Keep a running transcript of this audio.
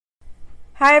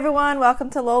Hi everyone, welcome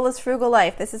to Lola's Frugal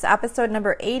Life. This is episode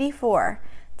number 84.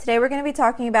 Today we're going to be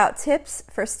talking about tips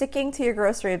for sticking to your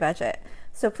grocery budget.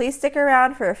 So please stick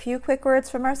around for a few quick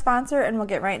words from our sponsor and we'll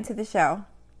get right into the show.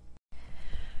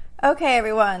 Okay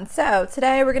everyone, so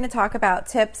today we're going to talk about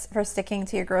tips for sticking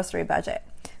to your grocery budget.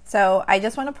 So I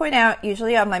just want to point out,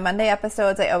 usually on my Monday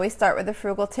episodes, I always start with a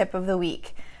frugal tip of the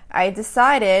week. I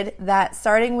decided that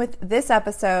starting with this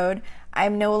episode,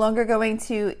 I'm no longer going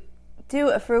to do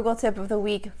a frugal tip of the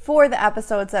week for the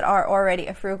episodes that are already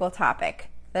a frugal topic.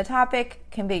 The topic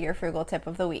can be your frugal tip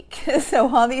of the week.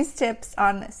 So all these tips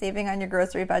on saving on your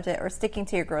grocery budget, or sticking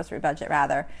to your grocery budget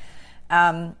rather,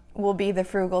 will be the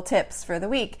frugal tips for the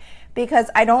week, because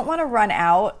I don't want to run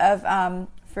out of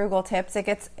frugal tips.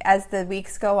 As the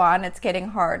weeks go on, it's getting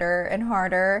harder and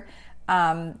harder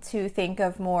to think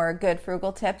of more good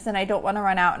frugal tips, and I don't want to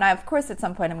run out. And of course, at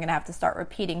some point I'm going to have to start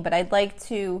repeating, but I'd like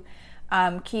to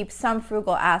keep some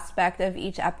frugal aspect of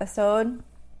each episode,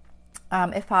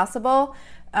 if possible.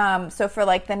 So for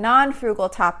like the non-frugal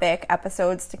topic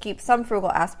episodes, to keep some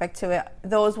frugal aspect to it,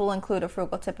 those will include a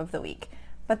frugal tip of the week.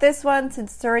 But this one,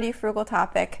 since it's already a frugal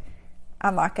topic,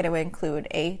 I'm not going to include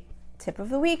a tip of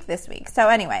the week this week. So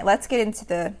anyway, let's get into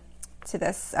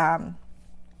this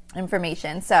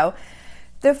information. So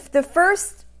the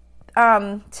first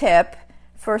tip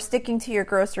for sticking to your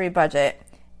grocery budget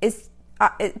is,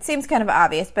 it seems kind of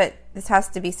obvious, but this has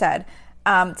to be said,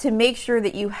 to make sure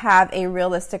that you have a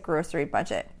realistic grocery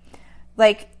budget.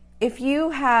 Like if you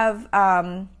have,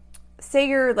 say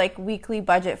your like weekly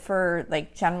budget for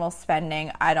like general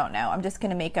spending, I don't know, I'm just going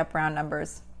to make up round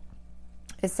numbers,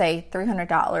 is say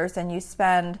 $300, and you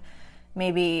spend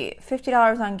maybe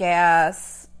 $50 on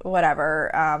gas, whatever,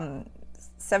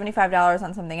 $75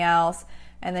 on something else,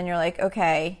 and then you're like,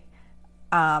 okay,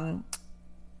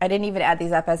 I didn't even add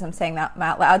these up as I'm saying that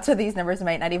out loud, so these numbers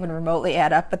might not even remotely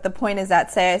add up. But the point is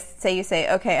that say you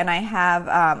say, okay, and I have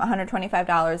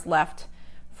 $125 left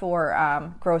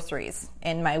for groceries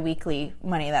in my weekly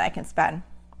money that I can spend.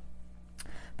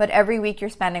 But every week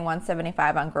you're spending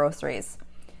 $175 on groceries.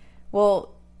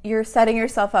 Well, you're setting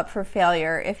yourself up for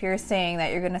failure if you're saying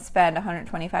that you're going to spend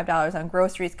 $125 on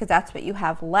groceries because that's what you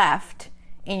have left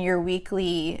in your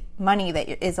weekly money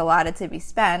that is allotted to be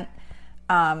spent.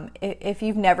 If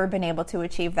you've never been able to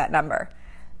achieve that number.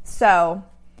 So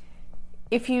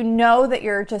if you know that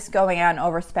you're just going out and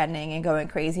overspending and going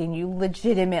crazy and you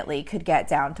legitimately could get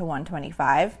down to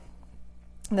 $125,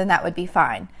 then that would be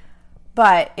fine.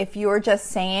 But if you're just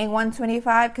saying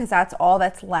 $125 because that's all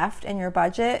that's left in your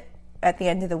budget at the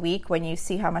end of the week when you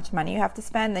see how much money you have to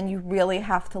spend, then you really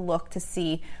have to look to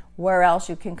see where else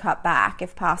you can cut back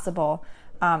if possible,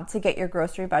 to get your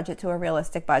grocery budget to a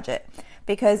realistic budget.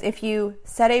 Because if you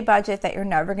set a budget that you're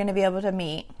never going to be able to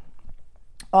meet,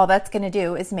 all that's going to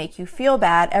do is make you feel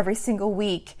bad every single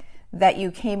week that you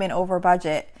came in over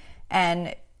budget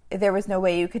and there was no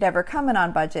way you could ever come in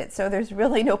on budget. So there's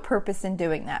really no purpose in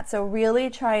doing that. So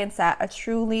really try and set a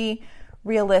truly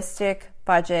realistic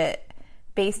budget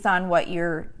based on what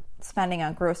you're spending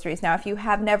on groceries. Now, if you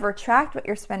have never tracked what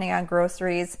you're spending on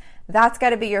groceries, that's got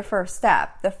to be your first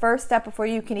step. The first step before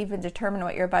you can even determine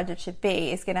what your budget should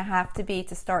be is going to have to be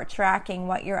to start tracking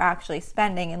what you're actually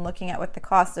spending and looking at what the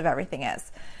cost of everything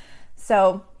is.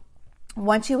 So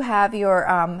once you have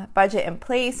your budget in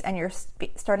place and you're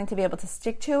starting to be able to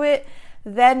stick to it,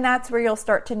 then that's where you'll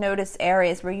start to notice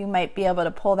areas where you might be able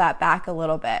to pull that back a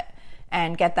little bit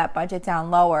and get that budget down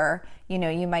lower. You know,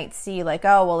 you might see like,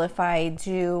 oh, well, if I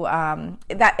do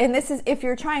that, and this is if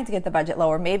you're trying to get the budget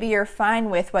lower, maybe you're fine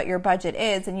with what your budget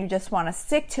is and you just want to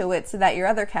stick to it so that your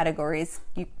other categories,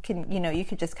 you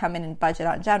could just come in and budget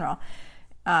on general.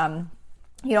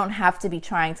 You don't have to be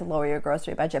trying to lower your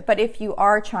grocery budget. But if you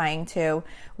are trying to,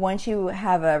 once you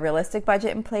have a realistic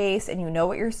budget in place and you know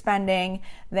what you're spending,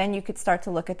 then you could start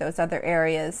to look at those other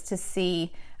areas to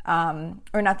see,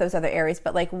 or not those other areas,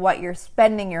 but like what you're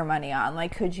spending your money on.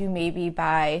 Like, could you maybe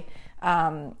buy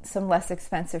some less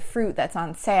expensive fruit that's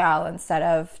on sale instead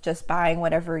of just buying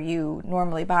whatever you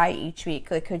normally buy each week?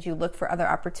 Like, could you look for other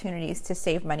opportunities to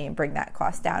save money and bring that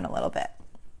cost down a little bit?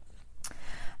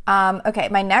 Okay,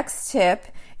 my next tip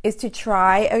is to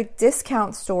try a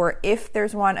discount store if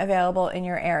there's one available in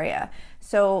your area.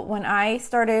 So when I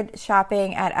started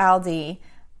shopping at Aldi,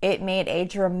 it made a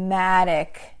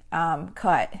dramatic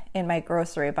cut in my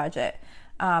grocery budget.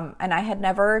 And I had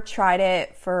never tried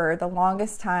it for the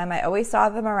longest time. I always saw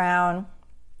them around.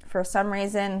 For some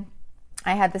reason,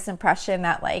 I had this impression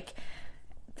that like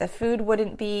the food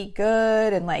wouldn't be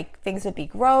good and like things would be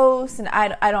gross. And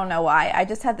I don't know why. I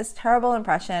just had this terrible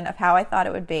impression of how I thought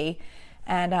it would be.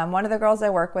 And one of the girls I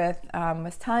work with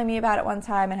was telling me about it one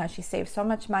time and how she saved so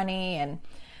much money. And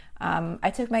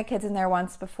I took my kids in there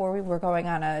once before we were going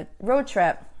on a road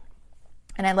trip,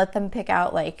 and I let them pick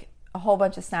out like a whole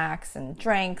bunch of snacks and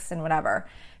drinks and whatever,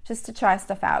 just to try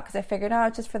stuff out, because I figured, oh,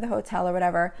 it's just for the hotel or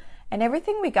whatever. And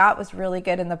everything we got was really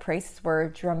good, and the prices were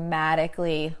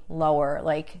dramatically lower,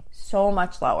 like so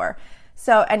much lower.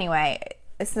 So anyway,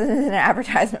 this isn't an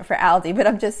advertisement for Aldi, but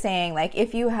I'm just saying, like,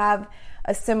 if you have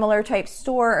a similar type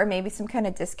store or maybe some kind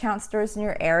of discount stores in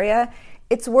your area,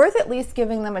 it's worth at least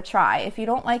giving them a try. If you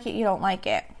don't like it, you don't like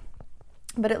it.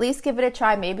 But at least give it a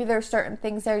try. Maybe there's certain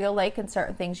things there you'll like and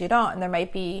certain things you don't. And there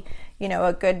might be,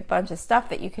 a good bunch of stuff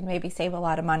that you can maybe save a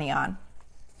lot of money on.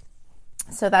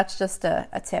 So that's just a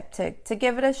tip to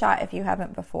give it a shot if you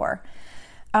haven't before.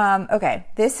 Okay,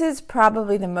 this is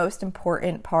probably the most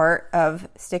important part of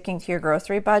sticking to your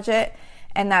grocery budget,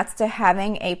 and that's to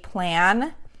having a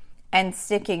plan and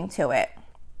sticking to it.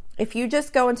 If you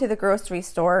just go into the grocery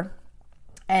store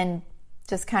and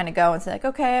just kind of go and say, like,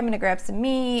 okay, I'm going to grab some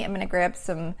meat, I'm going to grab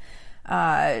some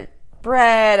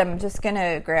bread, I'm just going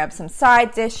to grab some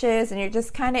side dishes, and you're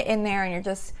just kind of in there and you're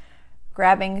just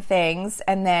grabbing things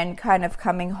and then kind of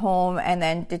coming home and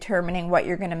then determining what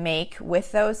you're going to make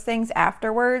with those things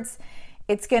afterwards,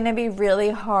 it's going to be really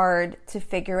hard to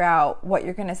figure out what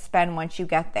you're going to spend once you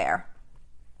get there,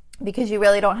 because you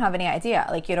really don't have any idea.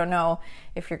 Like, you don't know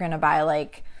if you're going to buy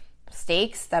like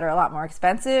steaks that are a lot more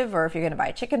expensive, or if you're going to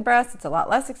buy chicken breasts, it's a lot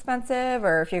less expensive,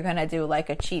 or if you're going to do like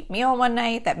a cheap meal one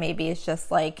night that maybe is just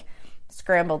like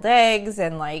scrambled eggs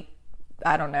and like,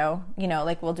 I don't know,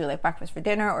 like we'll do like breakfast for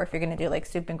dinner, or if you're going to do like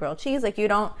soup and grilled cheese, like you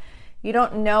don't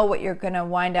know what you're going to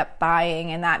wind up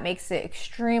buying, and that makes it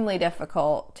extremely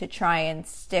difficult to try and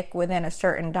stick within a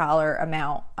certain dollar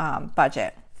amount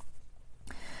budget.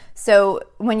 So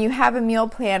when you have a meal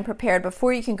plan prepared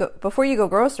before you go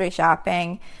grocery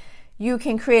shopping, you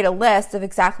can create a list of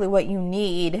exactly what you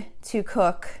need to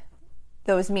cook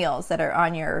those meals that are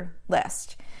on your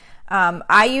list.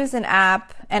 I use an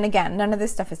app, and again, none of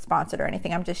this stuff is sponsored or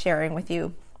anything. I'm just sharing with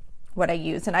you what I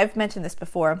use. And I've mentioned this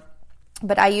before,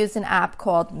 but I use an app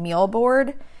called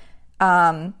Mealboard.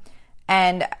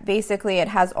 And basically it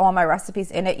has all my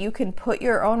recipes in it. You can put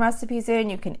your own recipes in,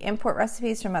 you can import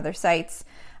recipes from other sites.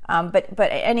 But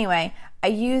anyway, I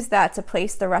use that to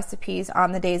place the recipes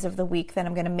on the days of the week that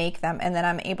I'm going to make them. And then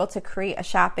I'm able to create a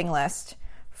shopping list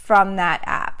from that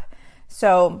app.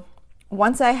 So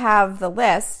once I have the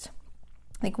list,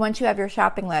 like once you have your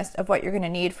shopping list of what you're going to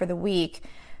need for the week,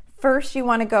 first you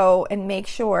want to go and make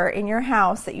sure in your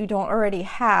house that you don't already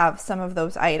have some of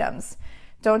those items.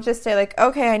 Don't just say like,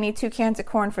 okay, I need 2 cans of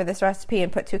corn for this recipe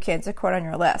and put 2 cans of corn on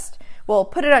your list. Well,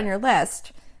 put it on your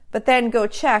list, but then go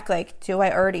check, like, do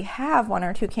I already have 1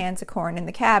 or 2 cans of corn in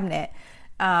the cabinet?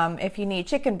 If you need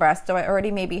chicken breast, do I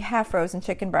already maybe have frozen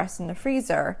chicken breast in the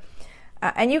freezer?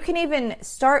 And you can even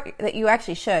start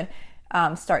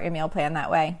your meal plan that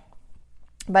way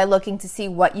by looking to see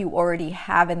what you already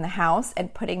have in the house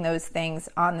and putting those things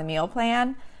on the meal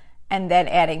plan and then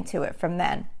adding to it from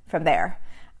there.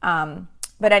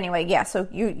 But anyway, yeah, so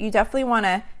you definitely want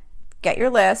to get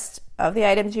your list of the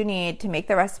items you need to make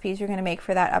the recipes you're going to make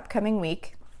for that upcoming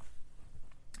week.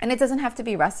 And it doesn't have to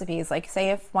be recipes. Like, say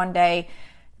if one day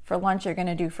for lunch you're going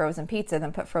to do frozen pizza,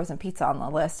 then put frozen pizza on the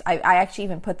list. I actually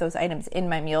even put those items in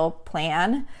my meal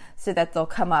plan so that they'll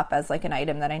come up as like an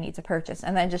item that I need to purchase.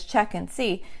 And then just check and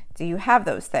see, do you have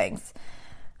those things?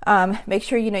 Make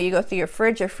sure you go through your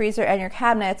fridge, your freezer, and your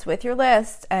cabinets with your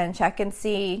list and check and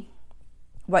see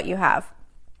what you have.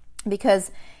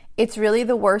 Because it's really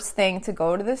the worst thing to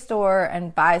go to the store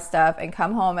and buy stuff and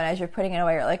come home, and as you're putting it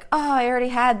away, you're like, oh, I already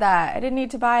had that. I didn't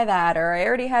need to buy that. Or I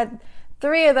already had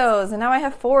 3 of those and now I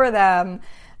have 4 of them.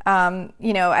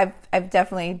 I've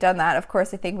definitely done that. Of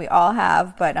course, I think we all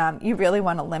have, but you really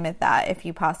want to limit that if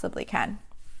you possibly can.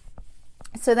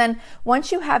 So then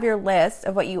once you have your list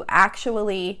of what you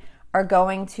actually are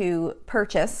going to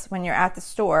purchase when you're at the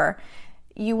store,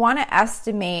 you want to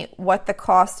estimate what the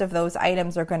cost of those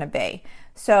items are going to be.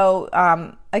 So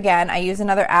again, I use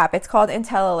another app. It's called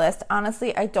IntelliList.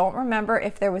 Honestly, I don't remember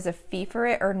if there was a fee for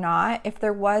it or not. If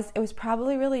there was, it was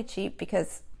probably really cheap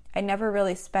because I never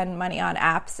really spend money on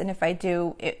apps. And if I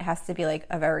do, it has to be like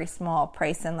a very small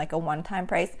price and like a one-time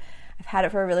price. I've had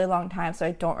it for a really long time, so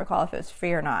I don't recall if it was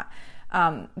free or not.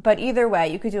 But either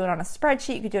way, you could do it on a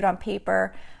spreadsheet, you could do it on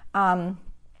paper.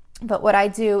 But what I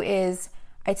do is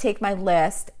I take my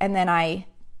list and then I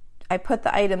put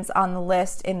the items on the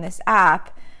list in this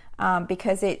app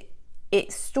because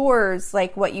it stores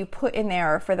like what you put in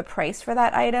there for the price for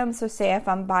that item. So say if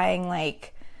I'm buying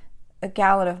like a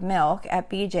gallon of milk at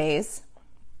BJ's,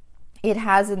 it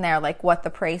has in there like what the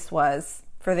price was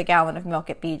for the gallon of milk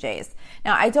at BJ's.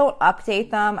 Now, I don't update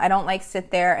them. I don't like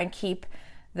sit there and keep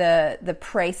the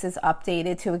prices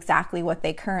updated to exactly what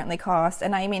they currently cost.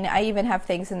 And I mean, I even have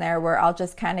things in there where I'll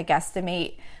just kind of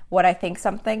guesstimate what I think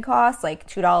something costs, like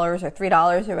 $2 or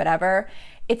 $3 or whatever.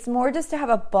 It's more just to have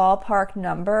a ballpark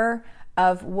number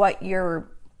of what your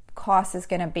cost is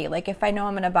going to be. Like if I know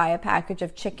I'm going to buy a package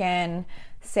of chicken,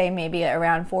 say maybe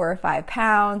around 4 or 5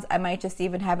 pounds, I might just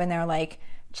even have in there like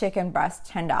chicken breast,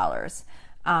 $10.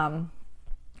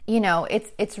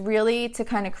 It's really to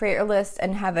kind of create a list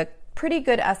and have a pretty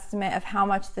good estimate of how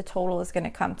much the total is going to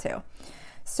come to.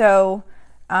 So,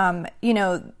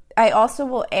 I also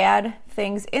will add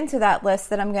things into that list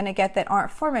that I'm going to get that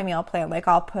aren't for my meal plan. Like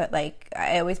I'll put I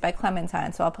always buy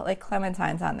clementines, so I'll put like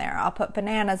clementines on there. I'll put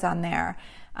bananas on there.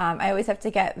 I always have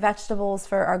to get vegetables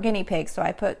for our guinea pigs, so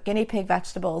I put guinea pig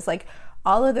vegetables, like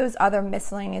all of those other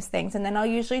miscellaneous things. And then I'll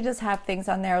usually just have things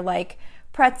on there like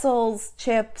pretzels,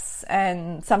 chips,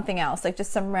 and something else, like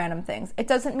just some random things. It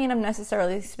doesn't mean I'm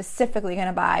necessarily specifically going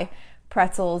to buy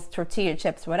pretzels, tortilla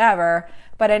chips, whatever,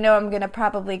 but I know I'm going to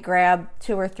probably grab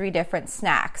 2 or 3 different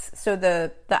snacks. So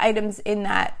the items in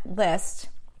that list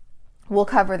will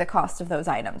cover the cost of those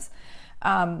items.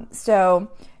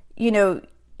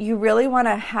 You really want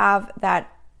to have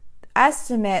that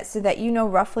estimate so that you know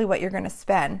roughly what you're going to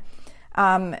spend.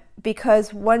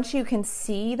 Because once you can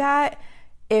see that,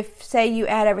 if say you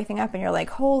add everything up and you're like,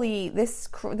 holy, this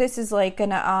is like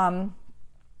gonna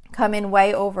come in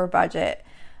way over budget,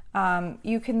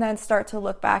 you can then start to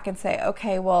look back and say,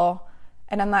 okay, well,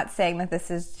 and I'm not saying that this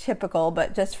is typical,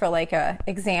 but just for like a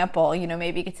example,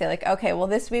 maybe you could say like, okay, well,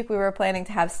 this week we were planning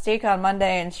to have steak on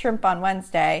Monday and shrimp on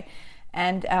Wednesday,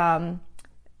 and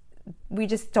we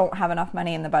just don't have enough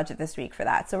money in the budget this week for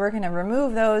that. So we're going to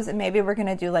remove those, and maybe we're going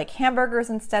to do like hamburgers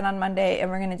instead on Monday, and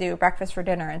we're going to do breakfast for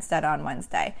dinner instead on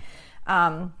Wednesday.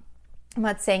 I'm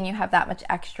not saying you have that much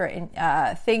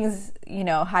extra things,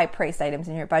 high price items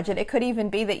in your budget. It could even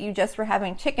be that you just were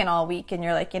having chicken all week and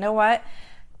you're like, you know what?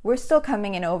 We're still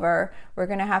coming in over. We're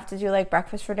going to have to do like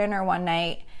breakfast for dinner one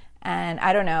night and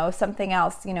I don't know, something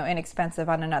else, inexpensive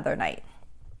on another night.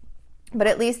 But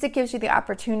at least it gives you the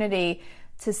opportunity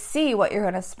to see what you're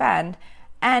going to spend.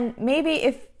 And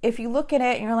maybe if you look at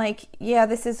it and you're like, yeah,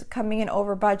 this is coming in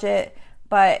over budget,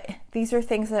 but these are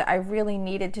things that I really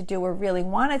needed to do or really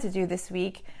wanted to do this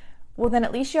week, well, then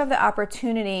at least you have the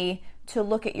opportunity to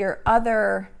look at your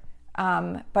other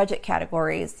budget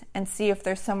categories and see if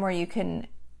there's somewhere you can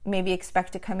maybe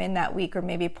expect to come in that week, or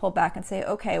maybe pull back and say,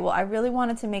 okay, well, I really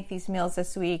wanted to make these meals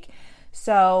this week.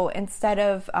 So instead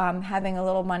of having a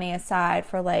little money aside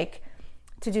for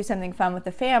to do something fun with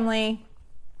the family,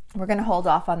 we're going to hold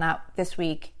off on that this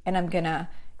week, and I'm going to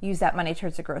use that money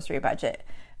towards the grocery budget.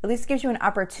 At least gives you an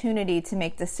opportunity to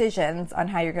make decisions on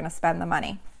how you're going to spend the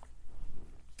money.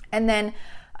 And then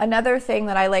another thing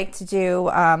that I like to do,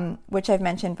 which I've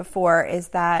mentioned before, is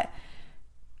that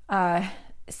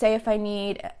say if I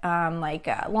need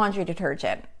laundry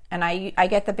detergent, and I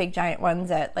get the big giant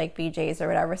ones at like BJ's or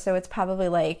whatever, so it's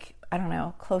probably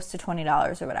close to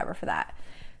 $20 or whatever for that.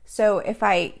 So if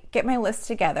I get my list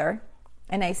together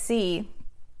and I see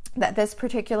that this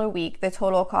particular week the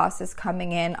total cost is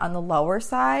coming in on the lower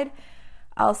side,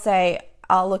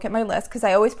 I'll look at my list, because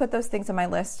I always put those things on my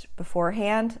list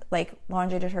beforehand, like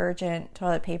laundry detergent,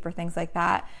 toilet paper, things like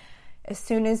that. As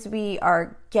soon as we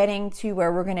are getting to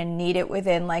where we're going to need it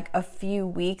within like a few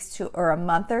weeks or a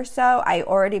month or so, I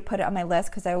already put it on my list,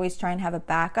 because I always try and have a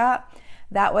backup.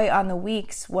 That way on the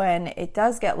weeks when it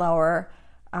does get lower,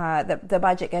 the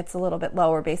budget gets a little bit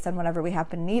lower based on whatever we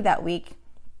happen to need that week.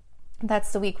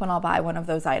 That's the week when I'll buy one of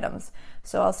those items.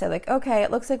 So I'll say okay, it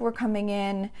looks like we're coming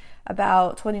in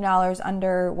about $20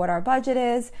 under what our budget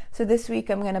is. So this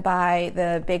week I'm going to buy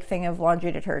the big thing of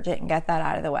laundry detergent and get that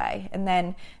out of the way. And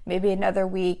then maybe another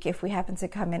week, if we happen to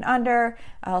come in under,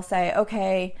 I'll say,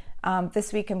 okay,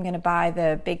 this week I'm going to buy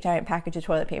the big giant package of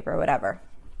toilet paper or whatever.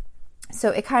 So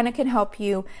it kind of can help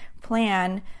you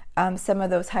plan some of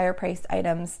those higher priced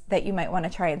items that you might want to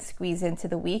try and squeeze into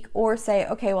the week, or say,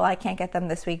 okay, well, I can't get them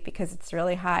this week because it's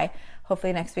really high.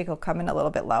 Hopefully next week will come in a little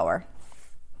bit lower.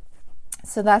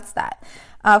 So that's that.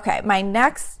 Okay, my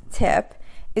next tip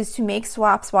is to make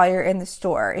swaps while you're in the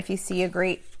store if you see a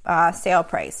great sale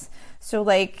price. So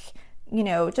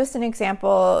just an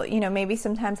example, maybe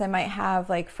sometimes I might have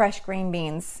fresh green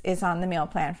beans is on the meal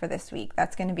plan for this week.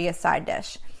 That's going to be a side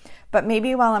dish. But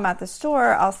maybe while I'm at the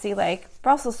store, I'll see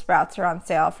Brussels sprouts are on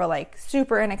sale for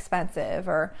super inexpensive,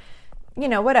 or,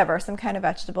 whatever, some kind of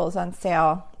vegetables on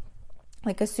sale,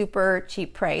 a super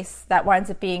cheap price that winds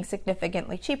up being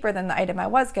significantly cheaper than the item I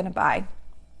was going to buy.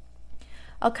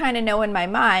 I'll kind of know in my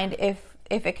mind if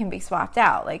it can be swapped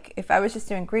out. Like if I was just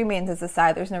doing green beans as a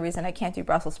side, there's no reason I can't do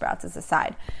Brussels sprouts as a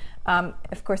side.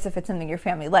 Of course, if it's something your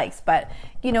family likes, but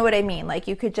you know what I mean? Like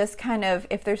you could just kind of,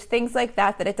 if there's things like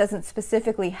that, that it doesn't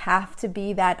specifically have to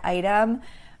be that item,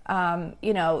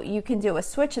 you can do a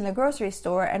switch in the grocery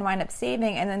store and wind up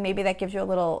saving, and then maybe that gives you a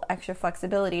little extra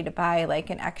flexibility to buy like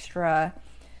an extra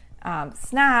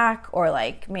snack, or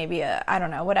like maybe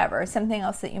something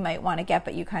else that you might want to get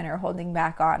but you kind of are holding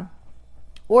back on.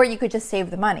 Or you could just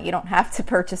save the money. You don't have to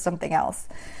purchase something else.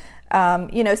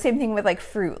 Same thing with like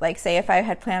fruit. Like say if I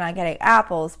had planned on getting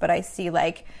apples, but I see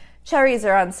like cherries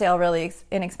are on sale really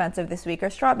inexpensive this week, or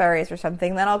strawberries or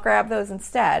something, then I'll grab those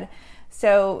instead.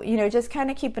 So, just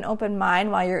kind of keep an open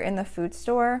mind while you're in the food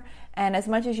store. And as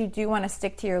much as you do want to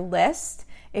stick to your list,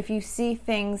 if you see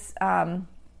things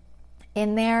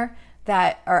in there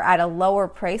that are at a lower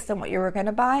price than what you were going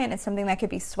to buy, and it's something that could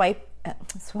be swapped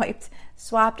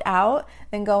out,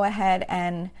 then go ahead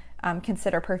and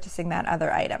consider purchasing that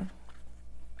other item.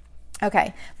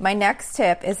 Okay, my next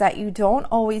tip is that you don't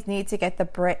always need to get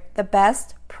the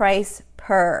best price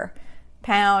per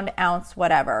pound, ounce,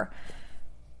 whatever.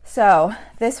 So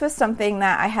this was something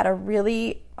that I had a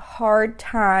really hard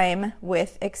time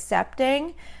with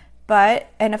accepting,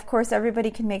 and of course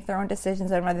everybody can make their own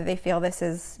decisions on whether they feel this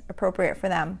is appropriate for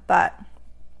them, but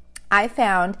I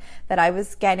found that I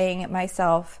was getting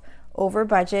myself over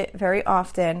budget very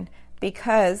often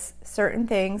because certain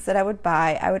things that I would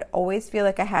buy, I would always feel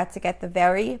like I had to get the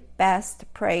very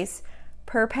best price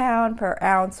per pound, per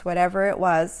ounce, whatever it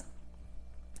was,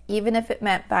 even if it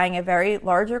meant buying a very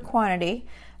larger quantity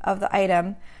of the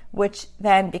item, which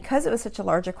then, because it was such a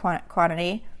larger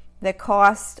quantity, the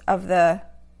cost of the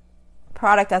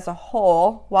product as a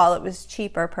whole, while it was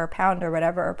cheaper per pound or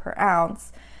whatever, or per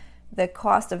ounce, the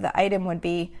cost of the item would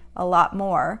be a lot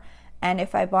more. And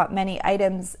if I bought many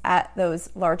items at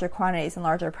those larger quantities and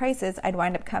larger prices, I'd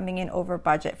wind up coming in over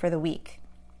budget for the week.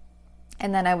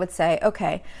 And then I would say,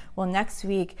 okay, well, next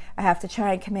week I have to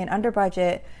try and come in under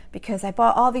budget because I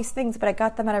bought all these things, but I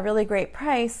got them at a really great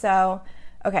price. So,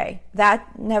 okay,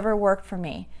 that never worked for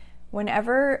me.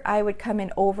 Whenever I would come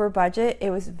in over budget,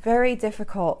 it was very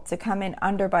difficult to come in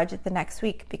under budget the next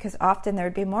week because often there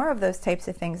would be more of those types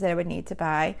of things that I would need to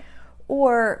buy,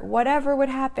 or whatever would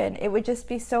happen. It would just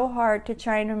be so hard to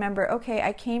try and remember, okay,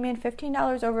 I came in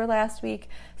 $15 over last week,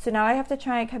 so now I have to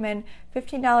try and come in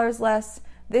 $15 less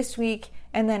this week,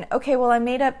 and then, okay, well, I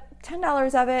made up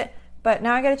 $10 of it, but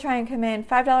now I got to try and come in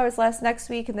 $5 less next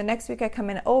week, and the next week I come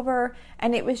in over,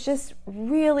 and it was just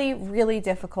really, really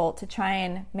difficult to try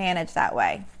and manage that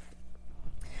way.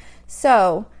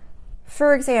 So,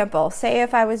 for example, say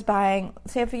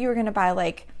if you were going to buy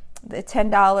like the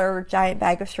 $10 giant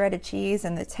bag of shredded cheese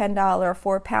and the $10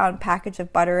 4-pound package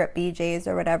of butter at BJ's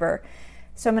or whatever,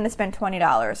 so I'm going to spend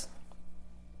 $20.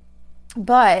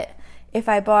 But if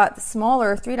I bought the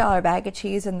smaller $3 bag of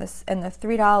cheese and the $3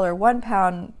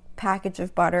 1-pound package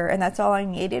of butter, and that's all I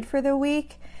needed for the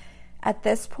week, at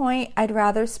this point, I'd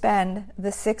rather spend the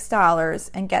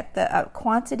 $6 and get the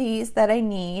quantities that I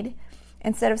need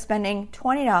instead of spending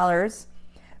 $20,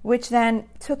 which then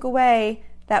took away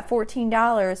that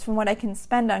 $14 from what I can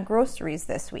spend on groceries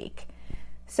this week.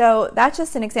 So that's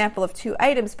just an example of 2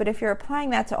 items, but if you're applying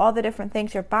that to all the different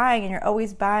things you're buying, and you're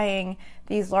always buying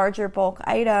these larger bulk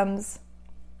items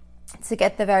to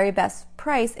get the very best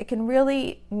price, it can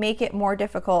really make it more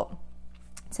difficult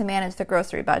to manage the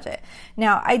grocery budget.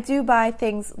 Now, I do buy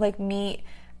things like meat.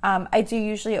 I do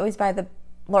usually always buy the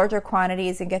larger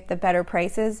quantities and get the better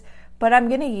prices, but I'm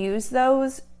going to use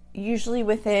those usually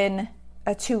within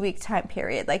a 2-week time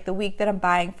period, like the week that I'm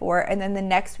buying for, and then the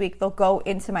next week they'll go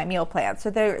into my meal plan.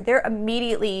 So they're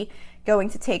immediately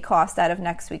going to take cost out of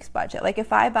next week's budget. Like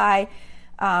if I buy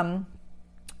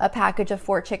a package of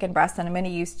 4 chicken breasts and I'm going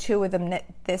to use 2 of them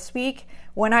this week,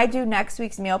 when I do next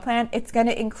week's meal plan, it's going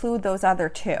to include those other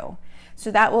 2.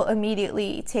 So that will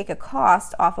immediately take a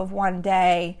cost off of one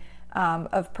day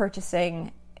of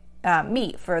purchasing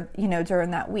meat for during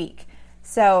that week.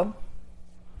 So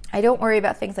I don't worry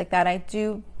about things like that. I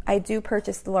do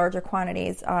purchase the larger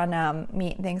quantities on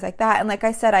meat and things like that. And like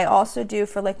I said, I also do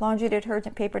for like laundry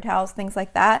detergent, paper towels, things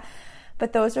like that.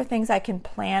 But those are things I can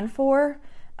plan for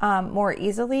more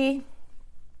easily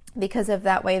because of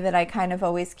that way that I kind of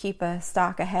always keep a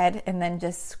stock ahead and then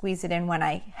just squeeze it in when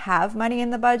I have money in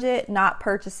the budget, not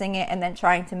purchasing it and then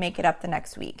trying to make it up the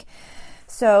next week.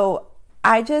 So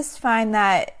I just find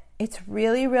that it's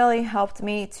really, really helped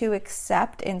me to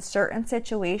accept in certain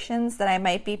situations that I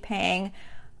might be paying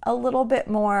a little bit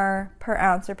more per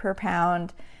ounce or per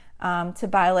pound to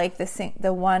buy like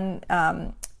the one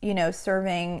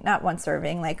serving, not one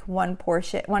serving, like one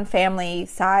portion, one family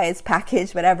size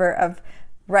package, whatever, of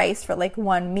rice for like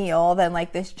one meal than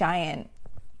like this giant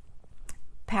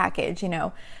package,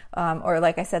 or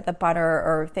like I said, the butter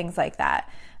or things like that.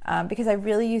 Because I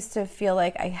really used to feel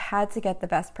like I had to get the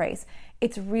best price.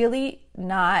 It's really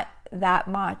not that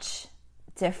much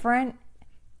different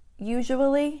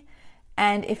usually.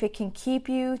 And if it can keep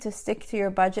you to stick to your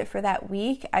budget for that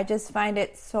week, I just find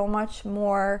it so much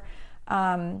more,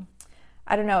 I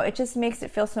don't know, it just makes it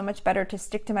feel so much better to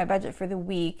stick to my budget for the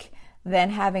week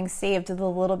than having saved the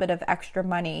little bit of extra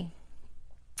money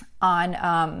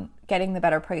on getting the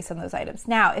better price on those items.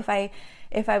 Now, if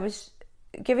I was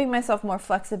giving myself more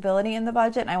flexibility in the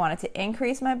budget and I wanted to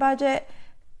increase my budget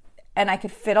and I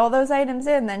could fit all those items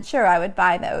in, then sure, I would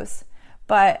buy those.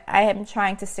 But I am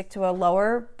trying to stick to a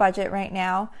lower budget right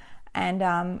now, and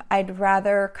I'd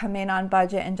rather come in on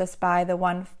budget and just buy the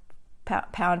 1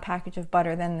 pound package of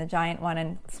butter than the giant one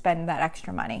and spend that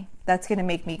extra money. That's going to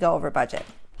make me go over budget.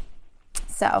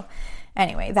 So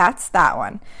anyway, that's that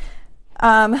one.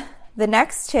 The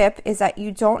next tip is that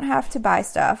you don't have to buy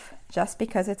stuff just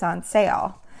because it's on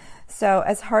sale. So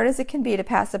as hard as it can be to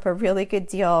pass up a really good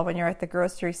deal when you're at the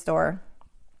grocery store,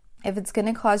 if it's going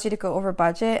to cause you to go over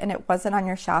budget and it wasn't on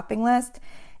your shopping list,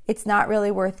 it's not really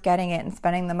worth getting it and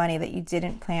spending the money that you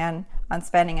didn't plan on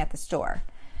spending at the store.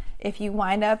 If you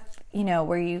wind up,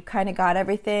 where you kind of got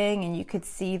everything and you could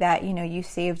see that, you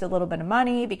saved a little bit of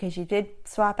money because you did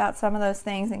swap out some of those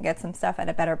things and get some stuff at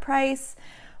a better price,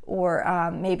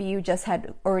 or maybe you just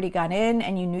had already gone in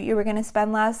and you knew you were going to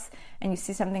spend less and you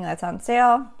see something that's on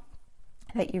sale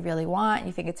that you really want,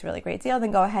 you think it's a really great deal,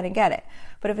 then go ahead and get it.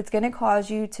 But if it's going to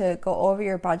cause you to go over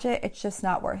your budget, it's just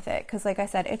not worth it. Because like I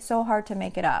said, it's so hard to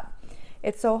make it up.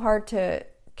 It's so hard to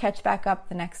catch back up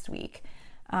the next week.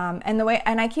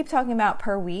 And I keep talking about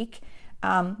per week.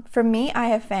 For me, I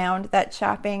have found that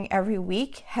shopping every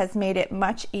week has made it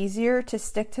much easier to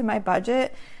stick to my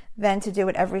budget than to do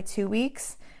it every 2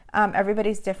 weeks.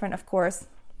 Everybody's different, of course.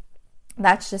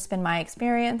 That's just been my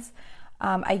experience.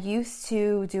 I used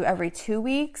to do every 2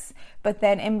 weeks, but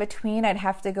then in between I'd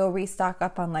have to go restock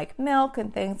up on like milk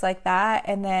and things like that.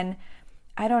 And then,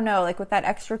 I don't know, like with that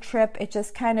extra trip, it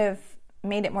just kind of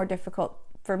made it more difficult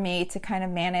for me to kind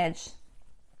of manage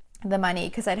the money,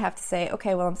 because I'd have to say,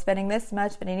 okay, well, I'm spending this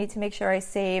much, but I need to make sure I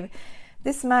save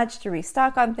this much to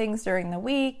restock on things during the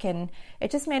week, and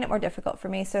it just made it more difficult for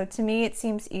me. So to me, it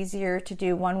seems easier to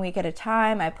do 1 week at a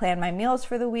time. I plan my meals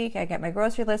for the week, I get my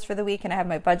grocery list for the week, and I have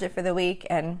my budget for the week,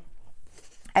 and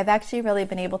I've actually really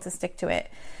been able to stick to it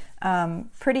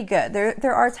pretty good.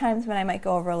 There are times when I might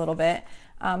go over a little bit,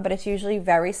 but it's usually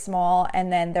very small,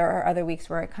 and then there are other weeks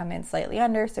where I come in slightly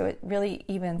under, so it really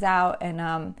evens out,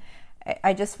 and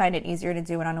I just find it easier to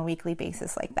do it on a weekly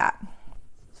basis like that.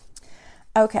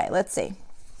 Okay, let's see.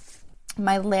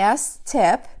 My last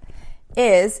tip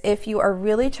is, if you are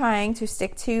really trying to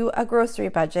stick to a grocery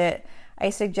budget, I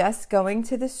suggest going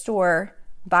to the store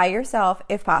by yourself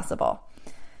if possible.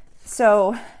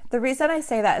 So the reason I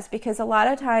say that is because a lot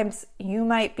of times you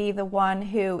might be the one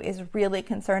who is really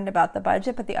concerned about the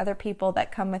budget, but the other people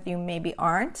that come with you maybe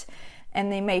aren't,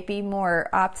 and they might be more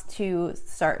apt to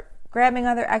start grabbing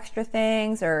other extra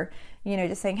things, or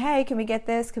just saying, hey, can we get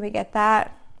this, can we get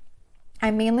that?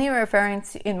 I'm mainly referring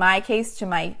to, in my case, to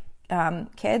my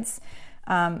kids.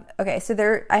 Okay,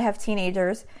 so I have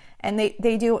teenagers, and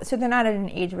they do, so they're not at an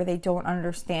age where they don't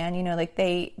understand, like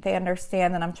they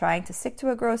understand that I'm trying to stick to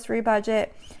a grocery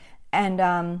budget, and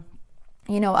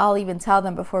I'll even tell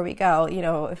them before we go,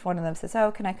 if one of them says, oh,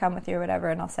 can I come with you or whatever,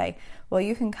 and I'll say, well,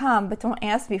 you can come, but don't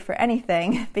ask me for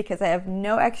anything because I have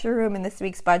no extra room in this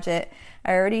week's budget.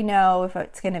 I already know if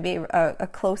it's going to be a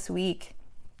close week,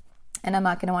 and I'm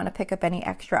not going to want to pick up any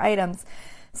extra items.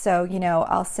 So,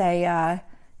 I'll say,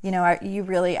 you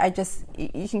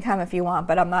can come if you want,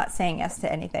 but I'm not saying yes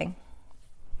to anything.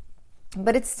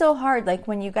 But it's still hard, like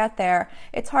when you get there,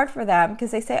 it's hard for them because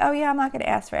they say, oh yeah, I'm not going to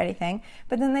ask for anything.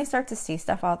 But then they start to see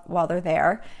stuff while they're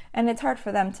there, and it's hard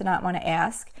for them to not want to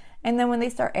ask. And then when they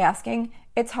start asking,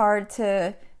 it's hard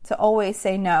to always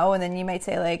say no. And then you might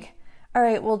say like, all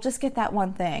right, well, just get that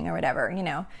one thing or whatever,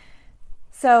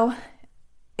 So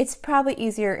it's probably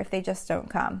easier if they just don't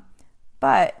come.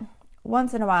 But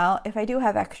once in a while, if I do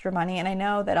have extra money and I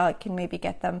know that I can maybe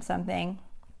get them something,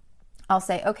 I'll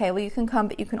say, okay, well, you can come,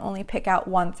 but you can only pick out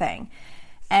one thing.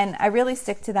 And I really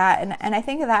stick to that. And I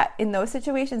think that in those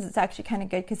situations, it's actually kind of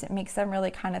good because it makes them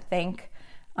really kind of think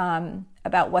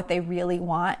about what they really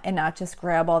want and not just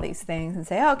grab all these things and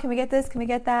say, oh, can we get this? Can we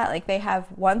get that? Like they have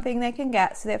one thing they can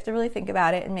get, so they have to really think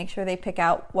about it and make sure they pick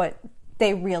out what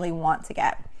they really want to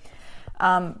get.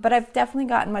 But I've definitely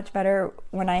gotten much better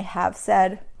when I have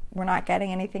said we're not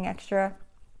getting anything extra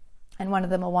and one of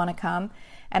them will want to come.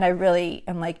 And I really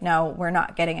am like, no, we're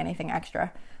not getting anything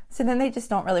extra. So then they just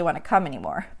don't really want to come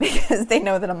anymore because they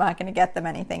know that I'm not going to get them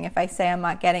anything. If I say I'm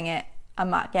not getting it, I'm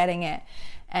not getting it.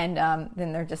 And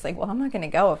then they're just like, well, I'm not going to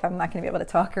go if I'm not going to be able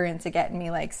to talk her into getting me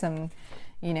like some,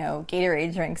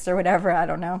 Gatorade drinks or whatever. I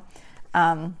don't know.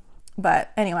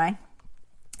 But anyway,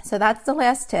 so that's the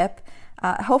last tip.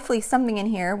 Hopefully something in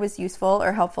here was useful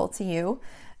or helpful to you.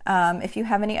 If you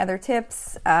have any other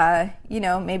tips,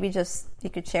 maybe just you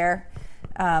could share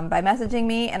by messaging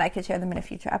me and I could share them in a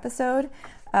future episode.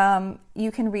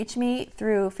 You can reach me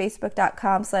through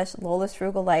facebook.com/Lola's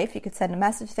Frugal Life. You could send a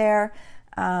message there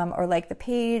or like the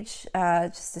page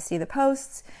just to see the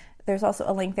posts. There's also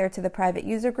a link there to the private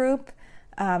user group.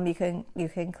 You can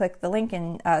click the link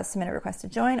and submit a request to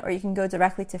join, or you can go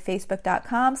directly to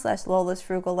facebook.com/Lola's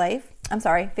Frugal Life. I'm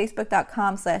sorry,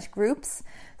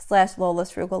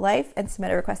 facebook.com/groups/Lola's Frugal Life and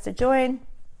submit a request to join.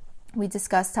 We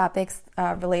discuss topics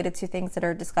related to things that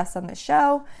are discussed on the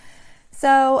show.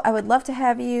 So I would love to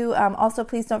have you. Also,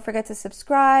 please don't forget to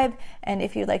subscribe. And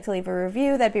if you'd like to leave a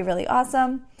review, that'd be really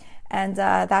awesome. And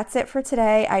that's it for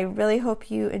today. I really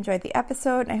hope you enjoyed the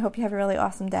episode, and I hope you have a really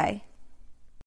awesome day.